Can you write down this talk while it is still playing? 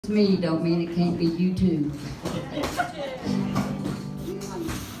Me don't mean it can't be you too.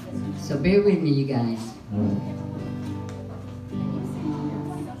 So bear with me, you guys.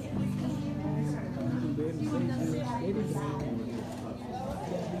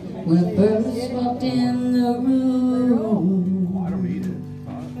 When I first walked in the room,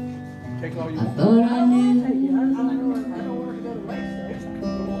 I thought I knew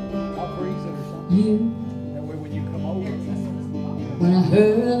you. When I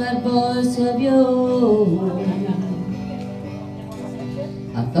heard that voice of yours,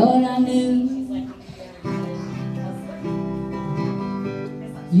 I thought I knew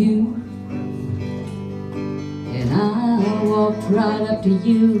you. And I walked right up to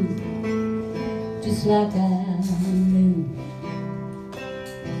you, just like I knew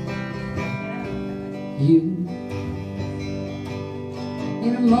you.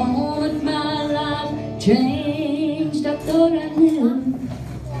 In a moment my life changed, I thought I knew.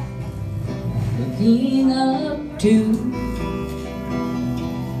 Looking up to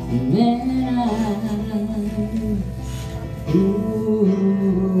the man I knew you.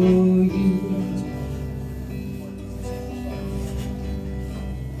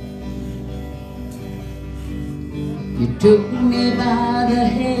 You took me by the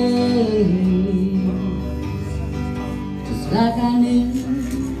hand, just like I knew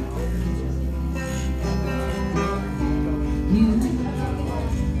you.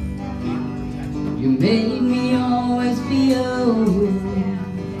 You made me always feel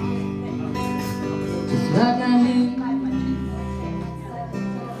just like I knew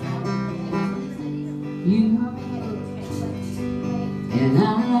you. And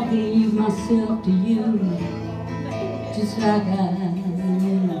I gave myself to you, just like I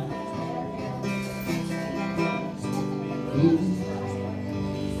knew you.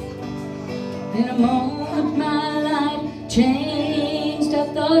 In a moment my life changed, I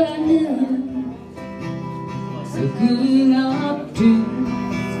thought I knew. Looking up to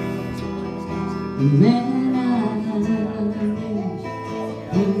the man I knew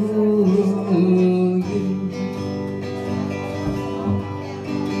you.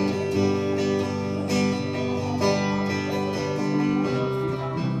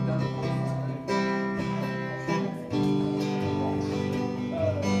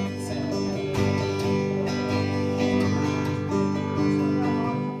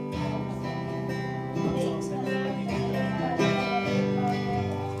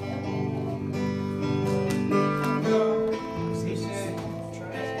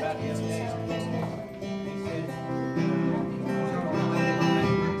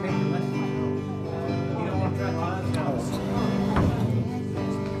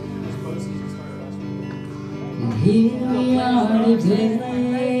 Here we are today.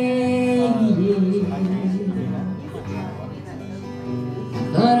 I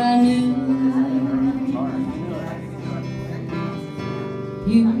thought I knew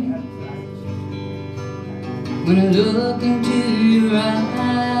you. When I look into your eyes,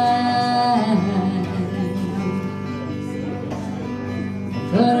 I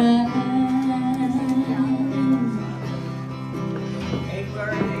thought I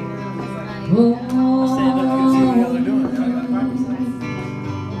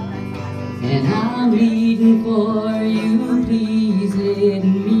and I'm waiting for you, please let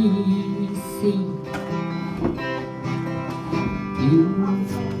me see you.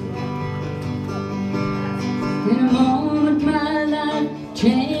 In a moment my life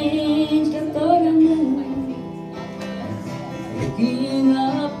changed, I thought I knew. Looking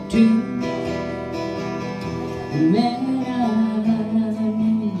up to the man I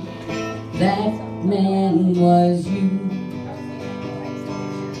knew, that man was you.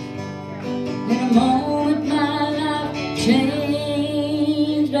 In a moment my life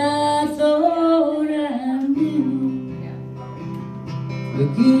changed, I thought I knew.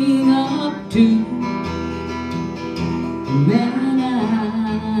 Looking up to the man I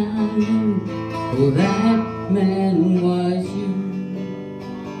knew, oh that man was you.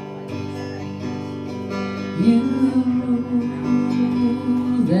 You,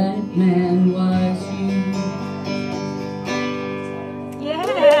 that man was you.